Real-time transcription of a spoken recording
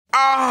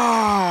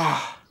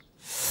Ah!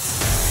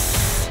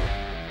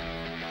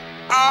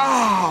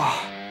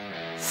 Ah!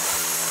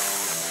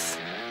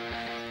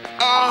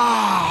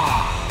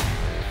 Ah!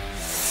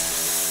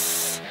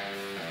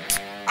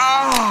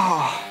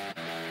 Ah!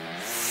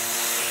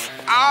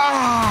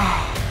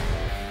 Ah!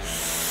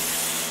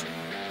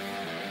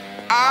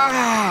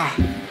 Ah!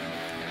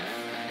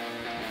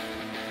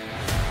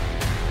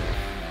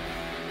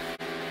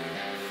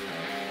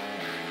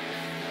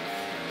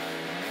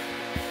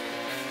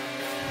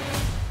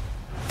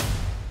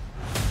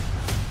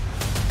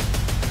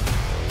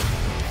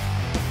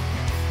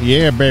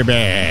 Yeah,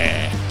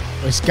 baby.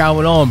 What's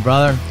going on,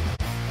 brother?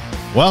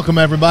 Welcome,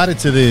 everybody,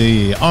 to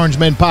the Orange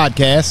Men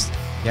Podcast.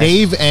 Yes.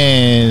 Dave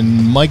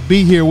and Mike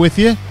B here with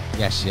you.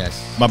 Yes.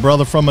 My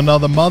brother from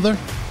another mother,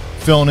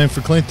 filling in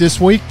for Clint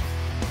this week.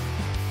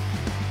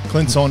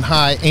 Clint's on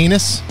high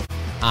anus.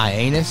 High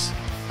anus?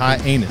 High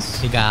anus.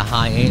 He got a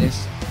high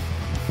anus?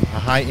 A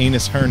high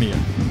anus hernia.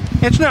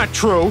 It's not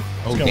true.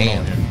 Oh, going on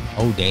damn. here?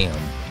 Oh, damn.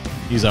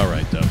 He's all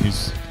right, though.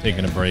 He's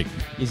taking a break.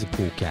 He's a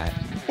cool cat.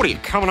 What are you,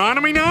 coming on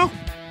to me now?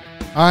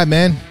 All right,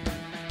 man.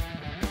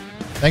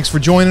 Thanks for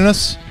joining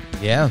us.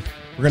 Yeah.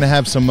 We're going to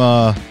have some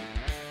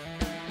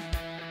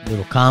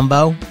Little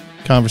combo.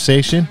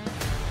 conversation.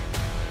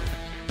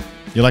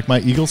 You like my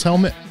Eagles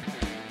helmet?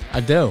 I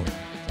do.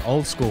 The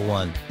old school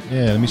one.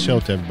 Yeah, let me show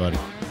it to everybody.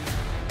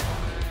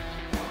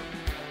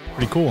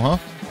 Pretty cool, huh?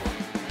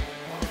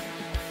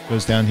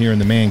 Goes down here in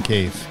the man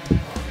cave.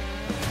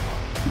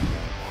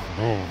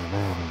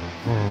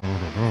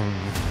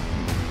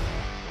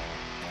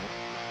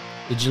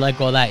 Did you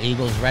like all that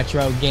Eagles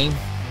retro game?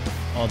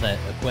 All the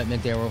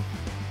equipment they were.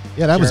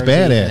 Yeah, that was jerseys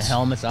and badass. The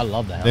helmets. I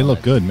love that. They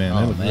look good, man.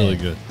 They look really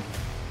good.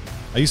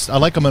 I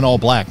like them in all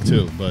black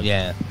too, but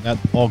Yeah. that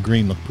all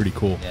green looked pretty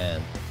cool. Yeah.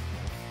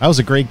 That was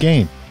a great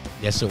game.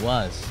 Yes, it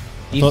was.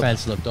 I thought-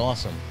 Defense looked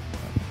awesome.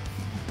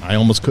 I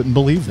almost couldn't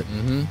believe it.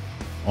 Mm-hmm.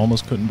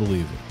 Almost couldn't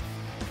believe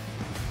it.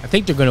 I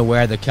think they're going to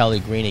wear the Kelly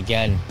green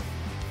again.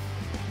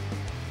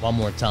 One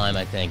more time,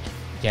 I think.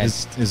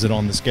 Yes. Is it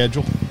on the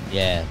schedule?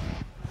 Yeah.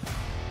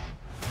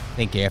 I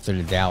think after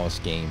the Dallas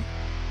game.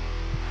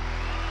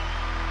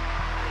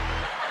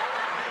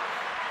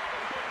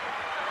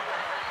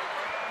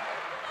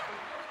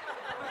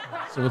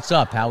 So what's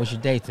up? How was your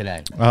day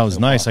today? Oh, it was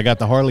nice. I got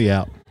the Harley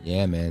out.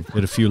 Yeah, man.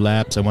 Did a few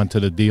laps. I went to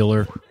the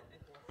dealer,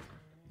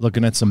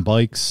 looking at some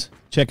bikes,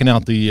 checking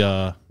out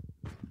the.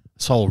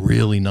 Saw a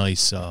really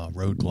nice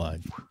Road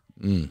Glide.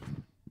 It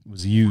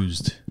was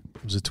used.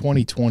 It was a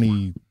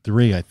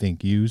 2023, I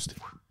think, used.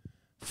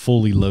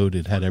 Fully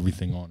loaded, had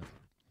everything on it.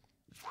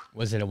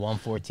 Was it a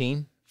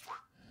 114?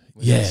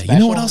 Was Yeah, it you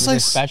know what special? else Was I it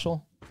s-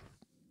 special?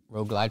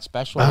 Road Glide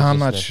special? or I'm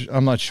just not.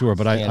 I'm not sure,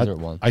 but standard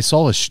one? I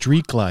saw a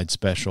Street Glide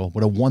special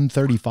with a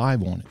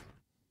 135 on it.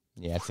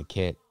 Yeah, it's a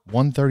kit.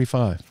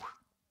 135.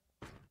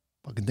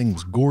 Fucking thing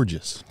was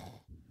gorgeous.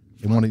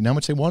 They wanted. You know how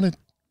much they wanted?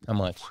 How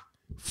much?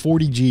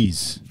 40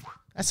 G's.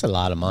 That's a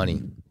lot of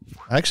money.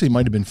 Actually, it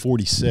might have been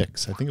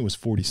 46. I think it was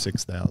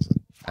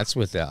 46,000. That's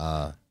what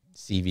the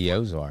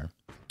CVOs are.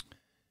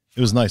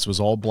 It was nice. It was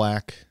all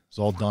black. It was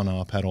all done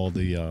up. Had all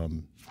the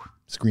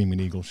Screaming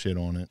Eagle shit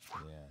on it.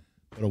 Yeah.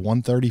 But a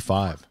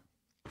 135.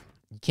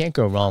 You can't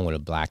go wrong with a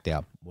black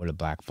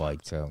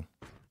bike too.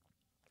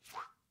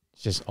 It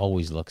just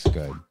always looks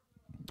good.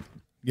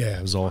 Yeah,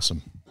 it was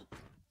awesome.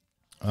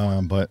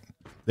 But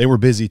they were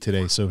busy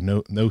today, so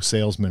no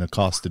salesman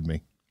accosted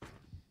me.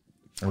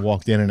 I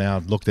walked in and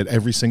out, looked at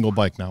every single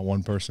bike, not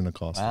one person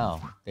accosted me.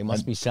 Wow, they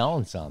must be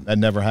selling some. That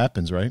never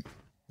happens, right?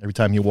 Every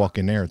time you walk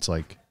in there, it's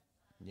like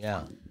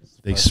Yeah,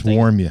 they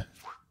swarm you.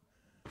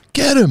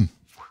 Get him!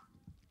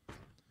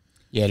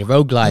 Yeah, the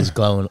Road Glide's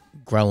growing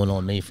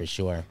on me for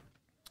sure.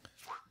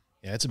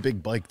 Yeah, it's a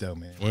big bike, though,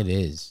 man. It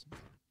is.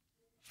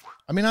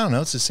 I mean, I don't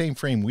know. It's the same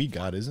frame we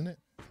got, isn't it?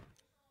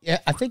 Yeah,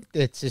 I think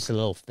it's just a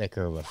little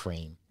thicker of a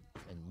frame,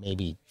 and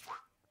maybe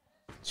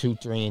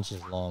 2-3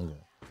 inches longer.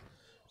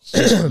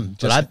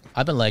 But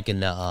I've been liking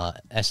the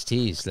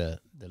STs, the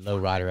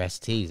lowrider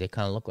STs. They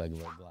kind of look like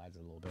Road Glides a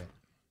little bit.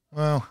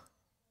 Well,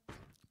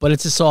 But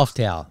it's a soft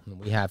tail.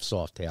 We have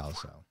soft tails,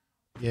 so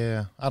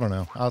yeah, I don't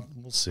know.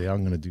 We'll see. I'm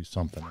going to do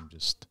something.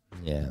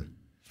 yeah.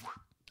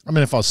 I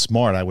mean, if I was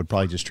smart, I would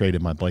probably just trade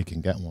in my bike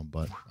and get one,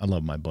 but I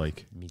love my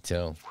bike. Me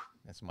too.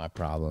 That's my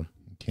problem.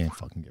 Can't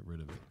fucking get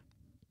rid of it.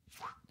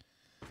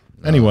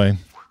 Anyway,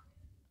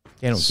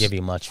 They don't give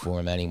you much for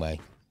them anyway.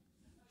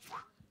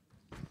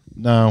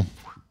 no,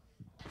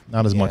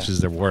 not as Yeah. much as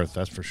they're worth,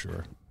 that's for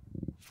sure.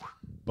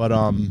 But,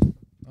 oh,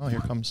 here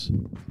comes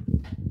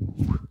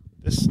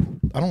this.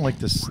 I don't like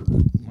this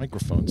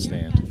microphone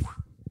stand.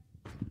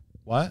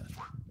 What?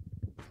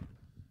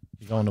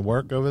 You going to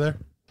work over there?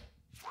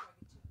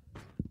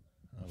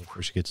 Oh,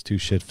 before she gets too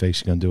shit-faced,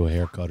 she's going to do a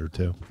haircut or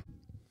two.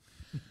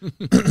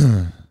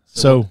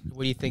 So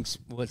what do you think's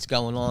what's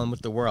going on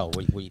with the world?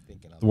 What are you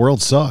thinking of? the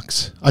world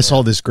sucks. I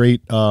saw this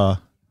great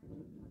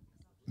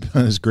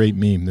this great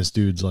meme. This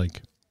dude's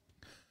like,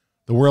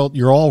 the world,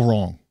 you're all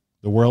wrong.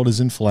 The world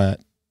isn't flat.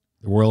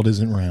 The world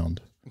isn't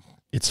round.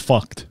 It's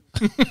fucked.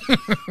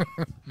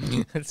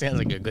 That sounds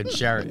like a good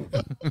shirt.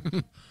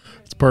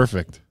 It's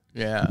perfect.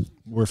 Yeah.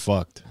 We're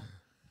fucked.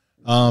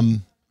 I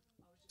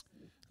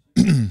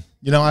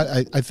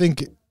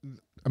think,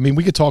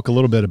 we could talk a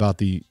little bit about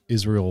the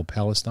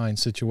Israel-Palestine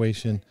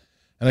situation,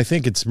 and I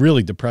think it's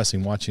really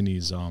depressing watching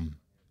these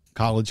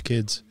college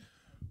kids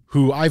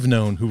who I've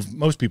known, who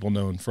most people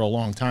known for a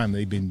long time.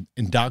 They've been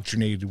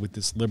indoctrinated with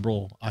this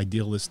liberal,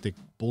 idealistic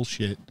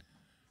bullshit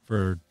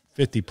for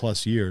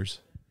 50-plus years,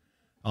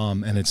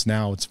 and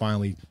it's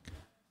finally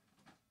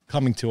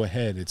coming to a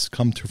head. It's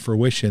come to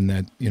fruition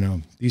that,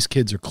 these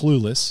kids are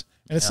clueless,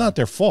 and it's not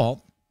their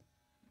fault.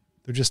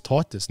 They're just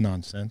taught this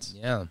nonsense.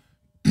 Yeah.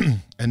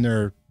 And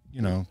they're,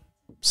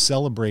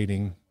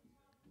 celebrating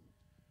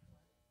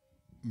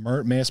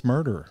mass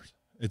murderers.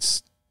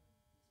 It's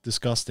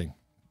disgusting.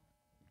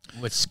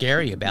 What's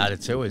scary about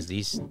it, too, is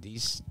these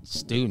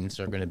students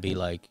are going to be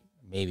like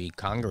maybe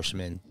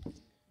congressmen,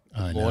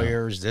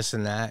 lawyers, this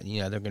and that.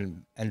 They're going to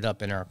end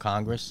up in our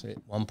Congress at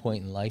one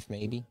point in life,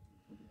 maybe.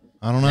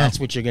 I don't know. That's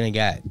what you're going to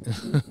get.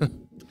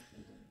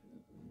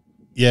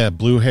 Yeah,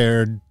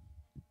 blue-haired,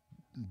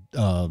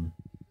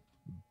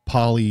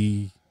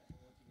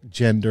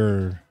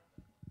 polygender.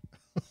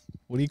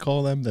 What do you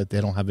call them? That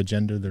they don't have a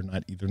gender. They're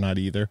not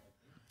either.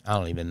 I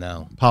don't even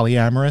know.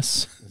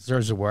 Polyamorous.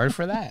 There's a word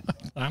for that?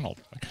 I don't.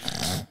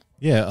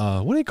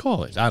 Yeah. What do they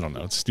call it? I don't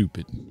know. It's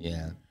stupid.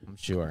 Yeah, I'm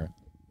sure.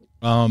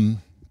 But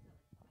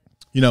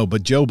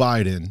Joe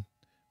Biden,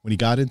 when he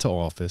got into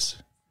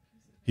office,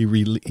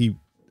 he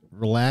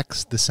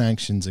relaxed the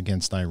sanctions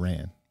against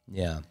Iran.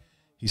 Yeah.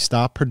 He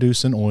stopped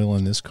producing oil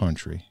in this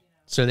country.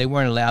 So they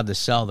weren't allowed to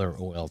sell their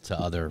oil to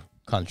other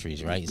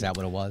countries, right? Is that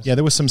what it was? Yeah,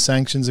 there was some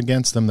sanctions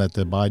against them that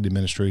the Biden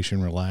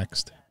administration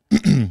relaxed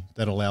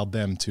that allowed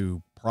them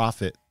to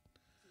profit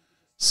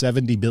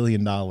 $70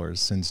 billion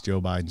since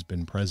Joe Biden's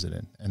been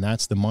president. And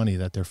that's the money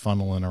that they're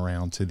funneling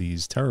around to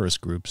these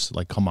terrorist groups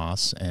like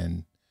Hamas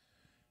and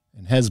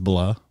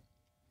Hezbollah.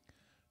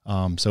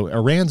 So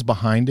Iran's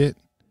behind it,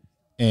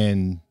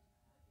 and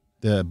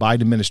the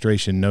Biden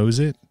administration knows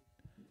it,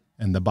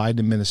 and the Biden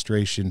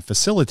administration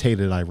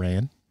facilitated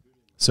Iran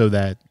so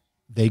that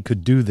they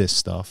could do this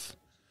stuff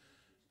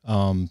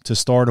to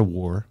start a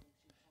war.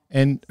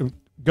 And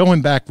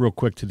going back real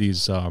quick to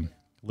these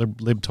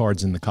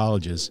libtards in the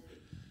colleges,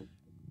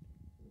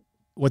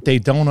 what they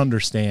don't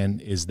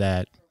understand is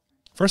that,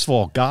 first of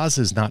all,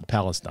 Gaza is not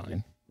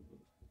Palestine.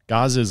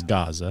 Gaza is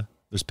Gaza.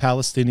 There's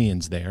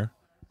Palestinians there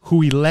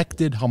who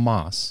elected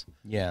Hamas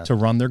to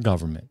run their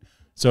government.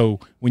 So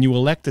when you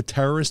elect a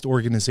terrorist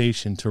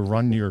organization to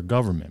run your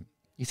government.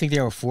 You think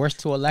they were forced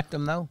to elect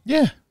them, though?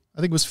 Yeah. I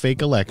think it was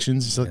fake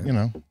elections. So,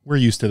 we're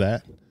used to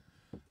that.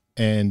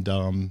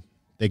 And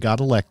they got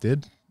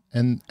elected.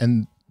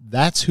 And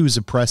that's who's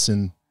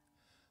oppressing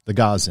the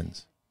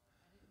Gazans,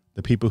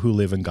 the people who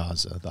live in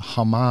Gaza. The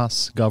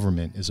Hamas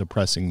government is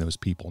oppressing those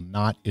people,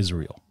 not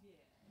Israel.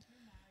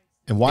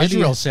 And why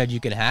Israel said you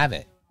could have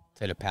it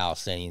to the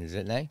Palestinians,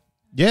 didn't they?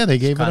 Yeah, they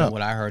gave it kind up. of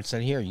what I heard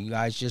said here. You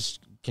guys just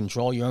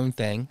control your own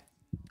thing.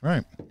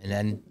 Right. And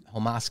then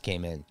Hamas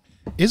came in.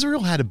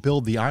 Israel had to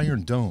build the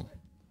Iron Dome,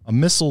 a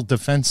missile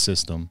defense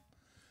system,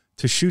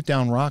 to shoot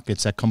down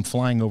rockets that come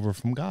flying over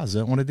from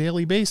Gaza on a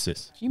daily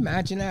basis. Can you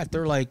imagine that?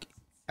 They're like,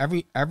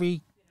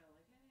 every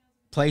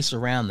place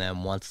around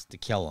them wants to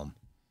kill them.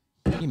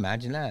 Can you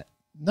imagine that?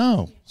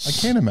 No, I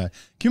can't imagine.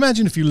 Can you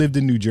imagine if you lived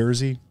in New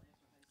Jersey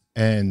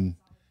and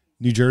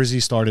New Jersey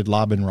started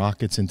lobbing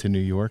rockets into New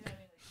York?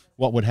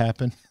 What would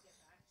happen?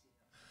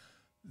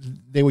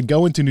 They would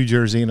go into New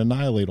Jersey and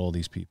annihilate all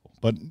these people.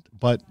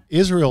 But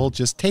Israel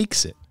just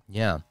takes it.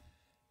 Yeah.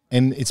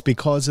 And it's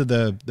because of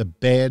the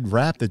bad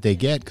rap that they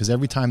get, because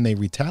every time they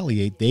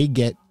retaliate, they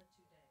get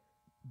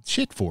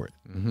shit for it.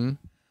 Mm-hmm.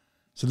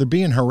 So they're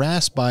being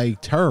harassed by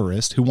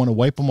terrorists who want to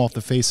wipe them off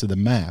the face of the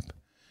map.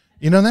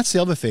 That's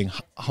the other thing.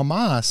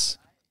 Hamas,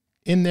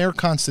 in their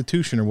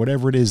constitution or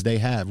whatever it is they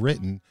have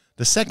written,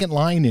 the second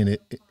line in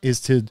it is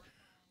to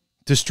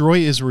destroy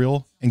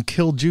Israel and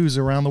kill Jews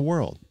around the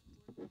world.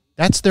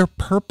 That's their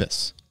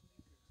purpose.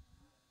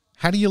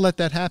 How do you let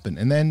that happen?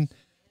 And then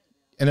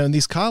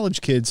these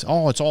college kids,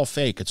 it's all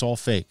fake. It's all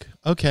fake.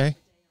 Okay.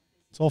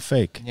 It's all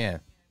fake. Yeah.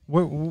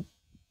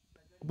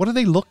 What are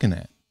they looking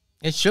at?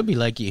 It should be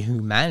like a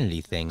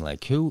humanity thing.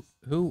 Like who,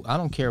 I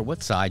don't care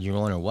what side you're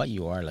on or what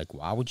you are. Like,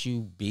 why would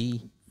you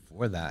be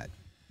for that?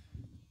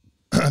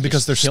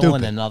 Because they're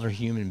killing stupid. another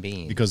human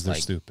being. Because they're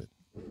stupid.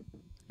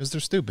 Because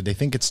they're stupid. They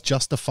think it's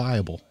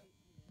justifiable.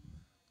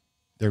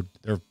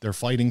 They're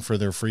fighting for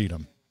their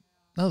freedom.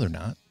 No, they're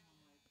not.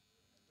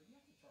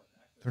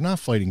 They're not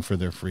fighting for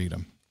their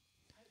freedom.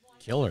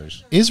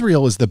 Killers.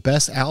 Israel is the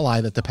best ally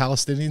that the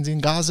Palestinians in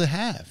Gaza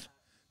have.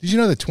 Did you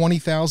know that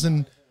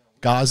 20,000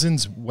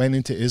 Gazans went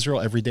into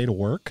Israel every day to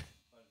work?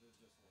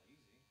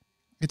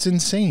 It's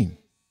insane.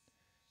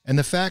 And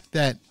the fact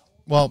that,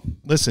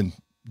 listen,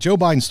 Joe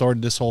Biden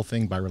started this whole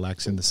thing by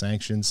relaxing the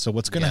sanctions. So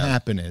what's going to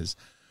happen is,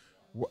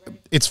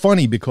 it's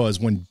funny because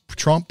when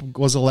Trump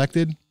was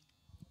elected,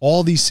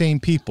 All these same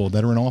people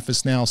that are in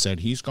office now said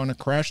he's going to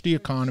crash the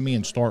economy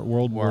and start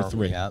World War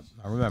III. Yeah,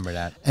 I remember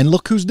that. And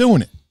look who's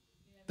doing it.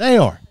 They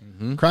are.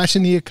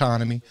 Crashing the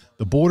economy,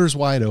 the border's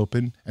wide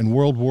open, and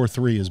World War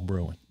III is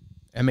brewing.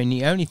 I mean,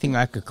 the only thing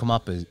I could come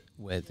up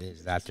with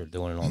is that they're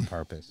doing it on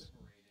purpose.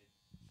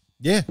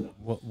 Yeah.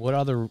 What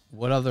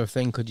other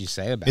thing could you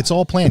say about It's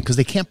all planned because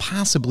they can't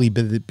possibly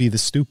be the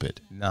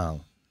stupid.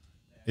 No.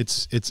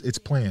 It's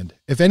planned.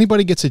 If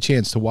anybody gets a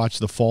chance to watch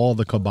The Fall of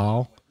the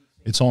Cabal,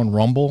 it's on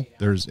Rumble.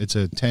 It's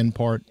a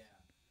 10-part,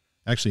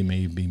 actually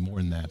maybe more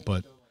than that,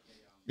 but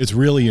it's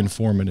really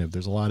informative.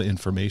 There's a lot of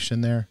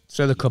information there.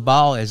 So the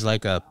Cabal is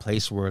like a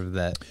place where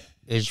the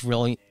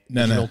Israel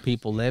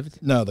people lived?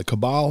 No, the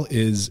Cabal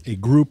is a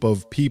group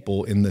of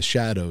people in the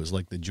shadows,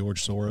 like the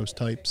George Soros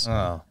types,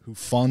 who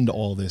fund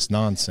all this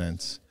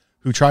nonsense,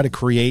 who try to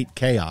create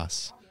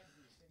chaos.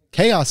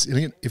 Chaos,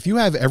 if you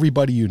have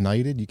everybody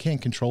united, you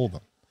can't control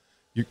them.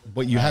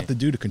 What you have to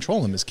do to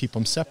control them is keep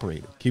them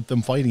separated, keep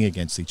them fighting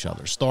against each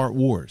other, start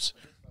wars.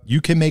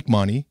 You can make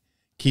money,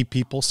 keep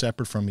people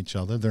separate from each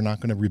other. They're not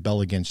going to rebel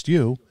against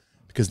you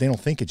because they don't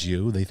think it's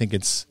you. They think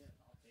it's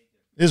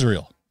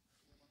Israel.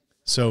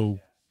 So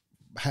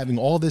having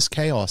all this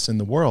chaos in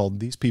the world,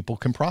 these people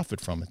can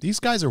profit from it. These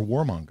guys are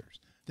warmongers.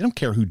 They don't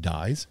care who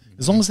dies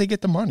as long as they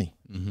get the money.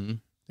 Mm-hmm.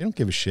 They don't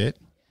give a shit.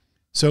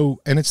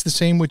 So, and it's the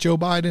same with Joe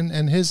Biden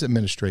and his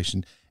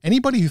administration.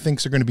 Anybody who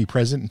thinks they're going to be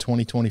president in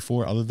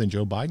 2024 other than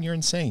Joe Biden, you're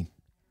insane.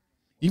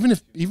 Even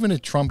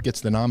if Trump gets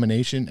the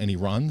nomination and he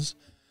runs,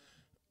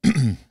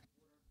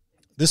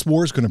 this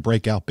war is going to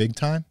break out big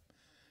time.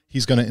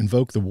 He's going to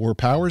invoke the War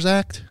Powers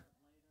Act,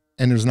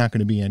 and there's not going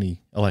to be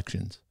any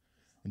elections.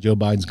 And Joe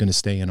Biden's going to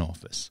stay in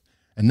office.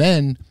 And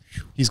then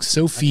he's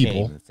so feeble. I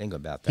can't even think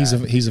about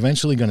that. He's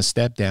eventually going to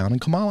step down,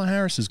 and Kamala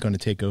Harris is going to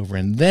take over.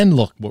 And then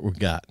look what we've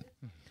got.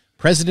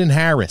 President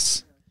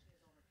Harris.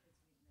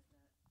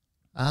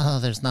 Oh,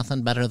 there's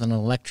nothing better than an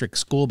electric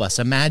school bus.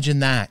 Imagine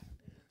that.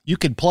 You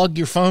could plug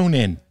your phone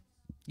in.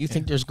 You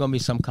think there's going to be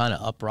some kind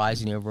of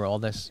uprising over all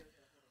this?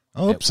 I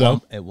hope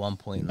so. At one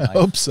point in life. I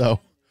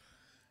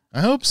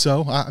hope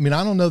so. I mean,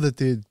 I don't know that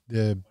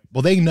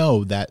they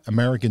know that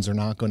Americans are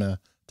not going to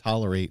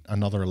tolerate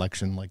another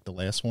election like the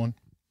last one.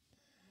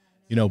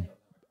 You know,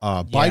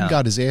 Biden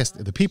got his ass,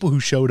 the people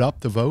who showed up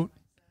to vote,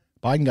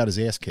 Biden got his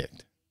ass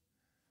kicked.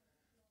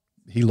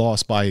 He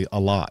lost by a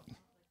lot.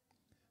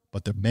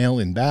 But the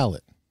mail-in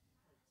ballot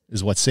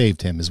is what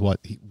saved him, is what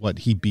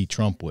he beat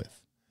Trump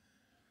with.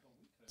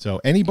 So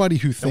anybody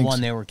who thinks... The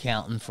one they were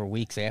counting for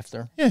weeks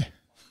after? Yeah.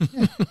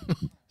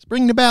 Let's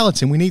bring the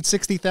ballots in. We need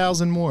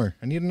 60,000 more.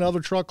 I need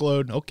another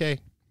truckload. Okay.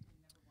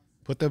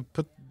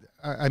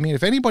 I mean,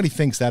 if anybody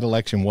thinks that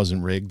election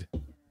wasn't rigged,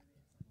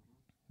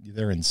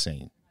 they're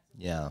insane.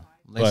 Yeah.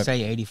 Let's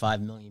say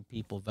 85 million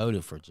people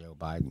voted for Joe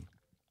Biden.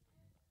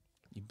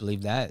 You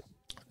believe that?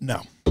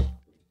 No.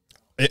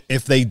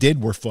 If they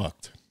did, we're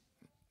fucked.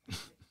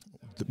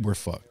 We're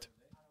fucked.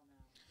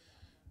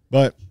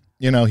 But,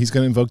 you know, he's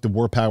going to invoke the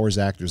War Powers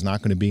Act. There's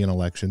not going to be an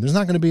election. There's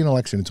not going to be an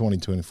election in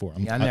 2024.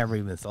 I never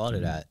even thought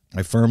of that.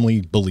 I firmly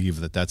believe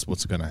that that's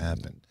what's going to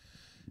happen.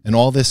 And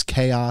all this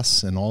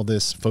chaos and all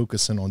this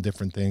focusing on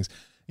different things.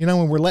 You know,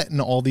 when we're letting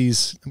all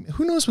these,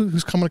 who knows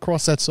who's coming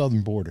across that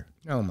southern border?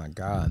 Oh, my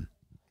God.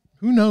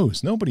 Who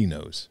knows? Nobody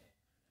knows.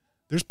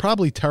 There's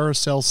probably terror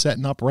cells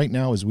setting up right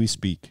now as we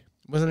speak.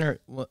 Wasn't there,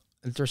 what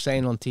they're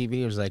saying on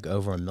TV, there's like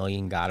over 1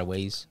 million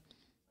gotaways?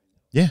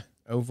 Yeah.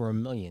 Over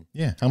 1 million.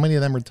 Yeah. How many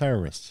of them are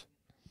terrorists?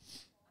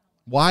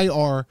 Why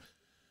are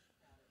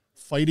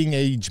fighting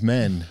age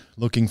men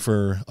looking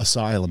for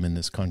asylum in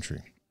this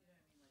country?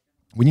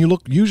 When you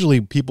look, usually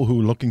people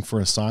who are looking for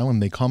asylum,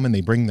 they come and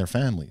they bring their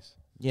families.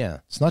 Yeah.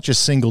 It's not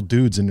just single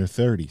dudes in their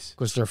 30s.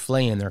 Because they're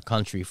fleeing their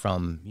country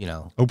from,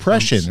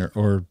 oppression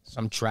or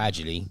some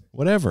tragedy.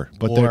 Whatever.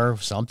 But or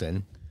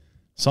something.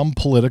 Some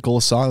political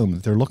asylum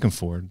that they're looking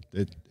for.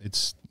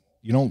 It's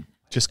you don't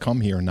just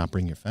come here and not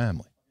bring your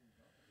family.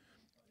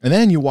 And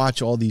then you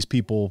watch all these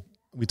people,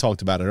 we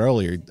talked about it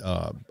earlier,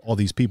 all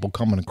these people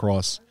coming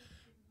across.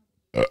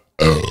 What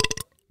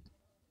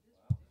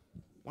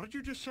did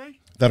you just say?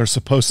 That are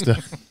supposed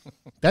to.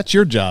 That's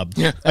your job.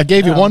 I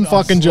gave you one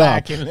fucking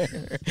job.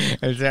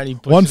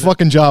 One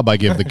fucking job I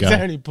give the guy. He's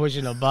only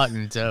pushing a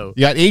button, too.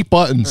 You got 8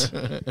 buttons.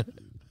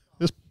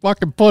 Just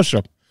fucking push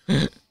them.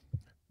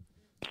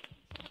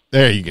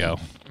 There you go.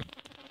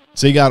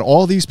 So you got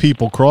all these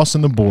people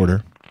crossing the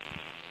border.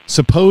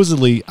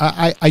 Supposedly,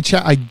 I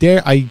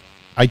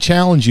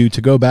challenge you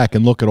to go back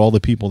and look at all the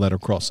people that are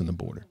crossing the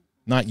border.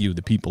 Not you,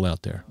 the people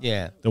out there.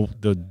 Yeah.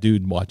 The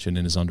dude watching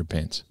in his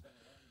underpants.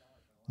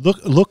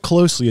 Look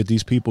closely at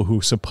these people who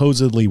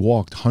supposedly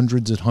walked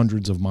hundreds and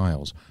hundreds of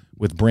miles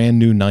with brand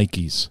new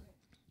Nikes,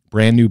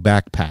 brand new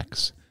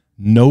backpacks.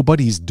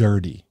 Nobody's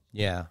dirty.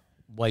 Yeah.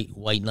 White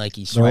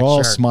Nike sweatshirt. They're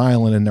all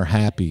smiling and they're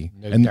happy.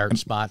 No dirt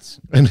spots.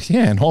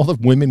 And all the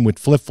women with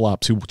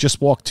flip-flops who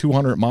just walked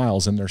 200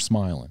 miles and they're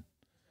smiling.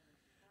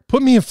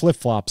 Put me in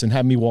flip-flops and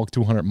have me walk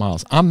 200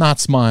 miles. I'm not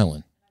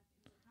smiling.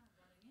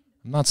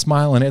 I'm not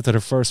smiling after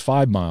the first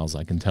 5 miles,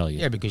 I can tell you.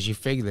 Yeah, because you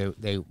figure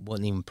they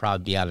wouldn't even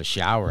probably be out of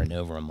shower in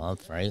over a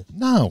month, right?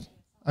 No.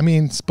 I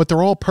mean, but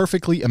they're all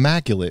perfectly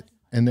immaculate,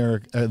 and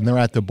they're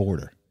at the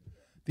border.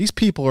 These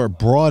people are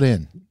brought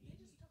in.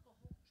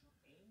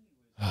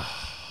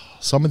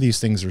 Some of these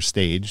things are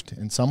staged,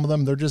 and some of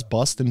them they're just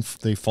busting.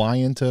 They fly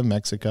into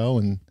Mexico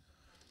and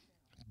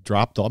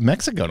dropped off.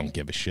 Mexico don't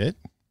give a shit.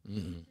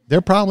 Mm-mm.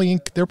 They're probably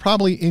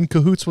in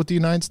cahoots with the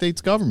United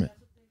States government.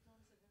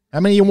 How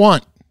many you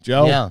want,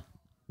 Joe? Yeah,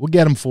 we'll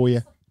get them for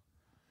you.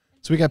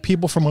 So we got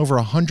people from over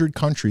 100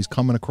 countries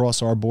coming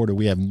across our border.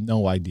 We have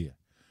no idea.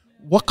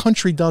 What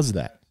country does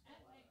that?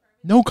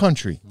 No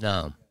country.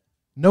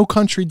 No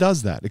country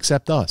does that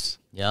except us.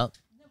 Yep.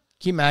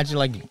 Can you imagine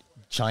like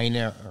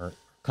China or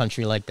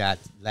country like that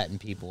letting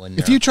people in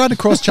there? If you tried to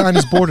cross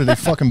China's border, they'd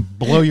fucking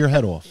blow your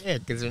head off. Yeah,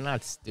 because they're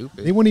not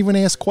stupid. They wouldn't even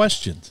ask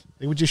questions.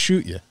 They would just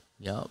shoot you.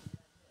 Yep.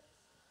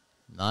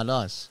 Not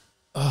us.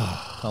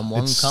 Come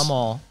one, come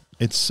all.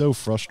 It's so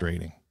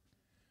frustrating.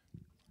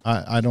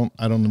 I don't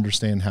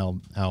understand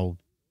how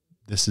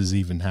this is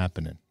even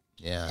happening.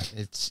 Yeah,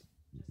 it's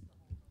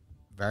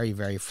very,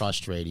 very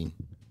frustrating.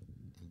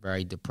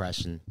 Very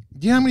depressing.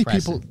 Do you know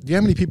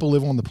how many people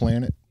live on the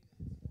planet?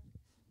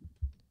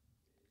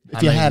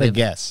 If you had a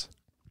guess.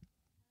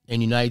 In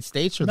the United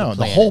States or the planet?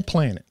 No, the whole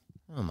planet.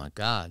 Oh my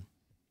God.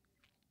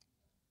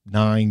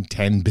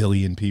 9-10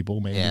 billion people,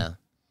 maybe. Yeah.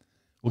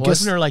 Well,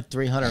 isn't there like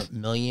 300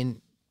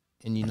 million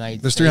in the United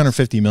States? There's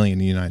 350 million in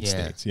the United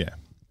States, yeah.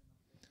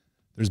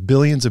 There's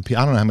billions of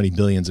people. I don't know how many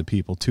billions of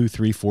people. 2,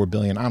 3, 4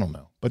 billion. I don't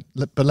know. But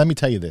let me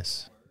tell you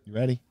this. You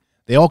ready?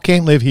 They all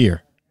can't live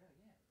here.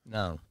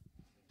 No.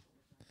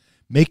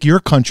 Make your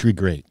country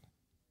great.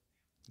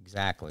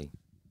 Exactly.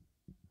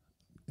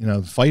 You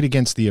know, fight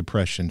against the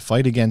oppression.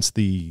 Fight against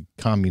the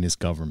communist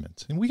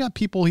government. And we got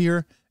people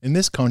here in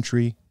this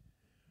country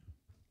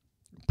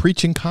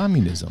preaching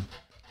communism.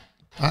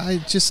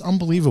 It's just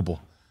unbelievable.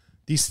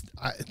 These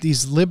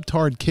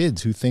libtard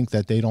kids who think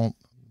that I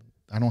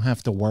don't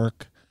have to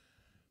work.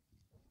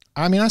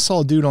 I mean, I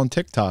saw a dude on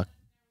TikTok.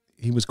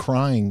 He was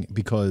crying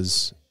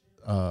because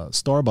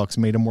Starbucks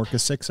made him work a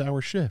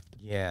 6-hour shift.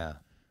 Yeah.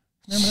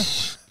 Remember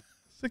that?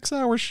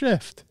 6-hour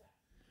shift.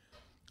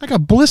 I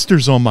got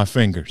blisters on my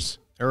fingers.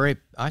 Or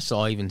I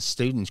saw even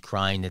students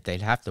crying that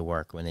they'd have to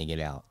work when they get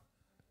out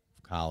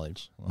of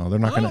college. Well, they're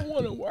not going to. I don't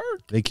want to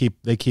work. They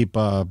keep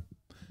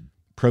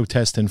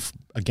protesting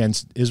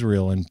against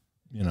Israel and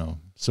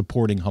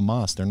supporting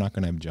Hamas. They're not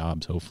going to have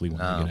jobs. Hopefully, when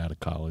they get out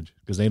of college,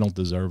 because they don't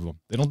deserve them.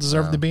 They don't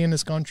deserve to be in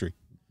this country.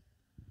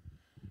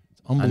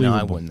 It's unbelievable. I know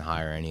I wouldn't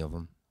hire any of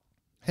them.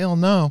 Hell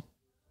no.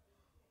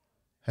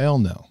 Hell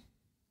no.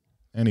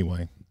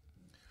 Anyway.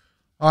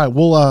 All right,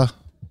 we'll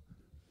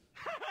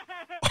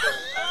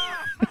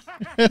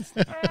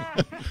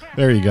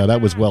there you go.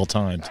 That was well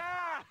timed.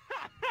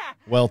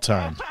 Well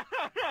timed.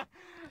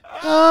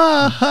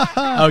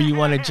 Oh, you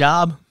want a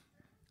job?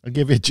 I'll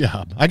give you a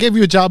job. I gave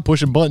you a job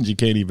pushing buttons. You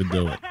can't even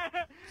do it.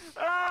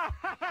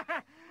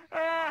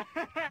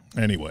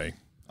 Anyway.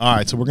 All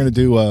right, so we're going to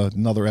do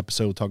another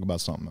episode, talk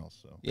about something else.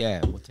 So.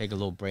 Yeah, we'll take a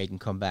little break and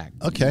come back.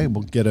 Okay,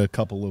 we'll get a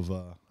couple of...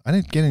 I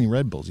didn't get any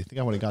Red Bulls. You think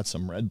I would have got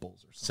some Red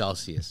Bulls or something?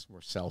 Celsius. We're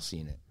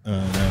Celsiusing it.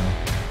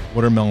 No.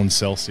 Watermelon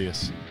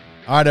Celsius.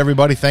 All right,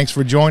 everybody. Thanks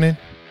for joining.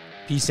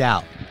 Peace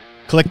out.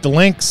 Click the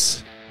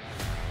links.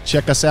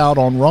 Check us out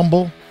on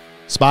Rumble,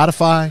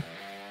 Spotify,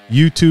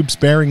 YouTube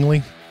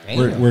sparingly.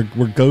 Damn.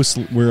 We're ghost.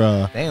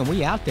 Damn,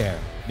 we out there.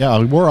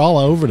 Yeah, we're all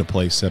over the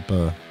place.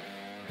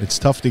 It's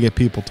tough to get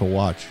people to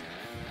watch.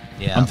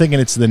 Yeah. I'm thinking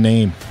it's the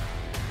name.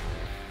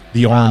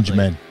 The Orange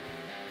Men.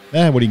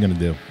 What are you going to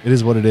do? It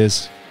is what it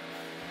is.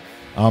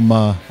 I'm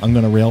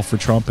going to rail for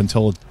Trump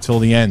until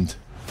the end.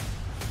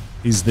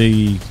 He's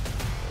the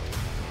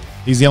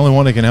only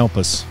one that can help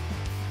us.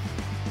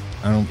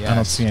 I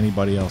don't see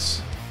anybody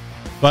else.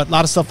 But a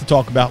lot of stuff to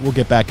talk about. We'll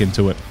get back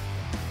into it.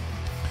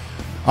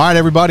 All right,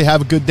 everybody,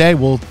 have a good day.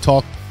 We'll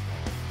talk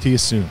to you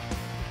soon.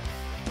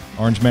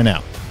 Orange Men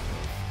out.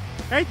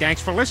 Hey,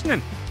 thanks for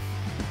listening.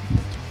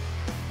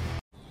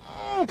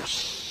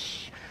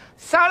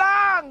 So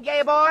long,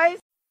 gay boys.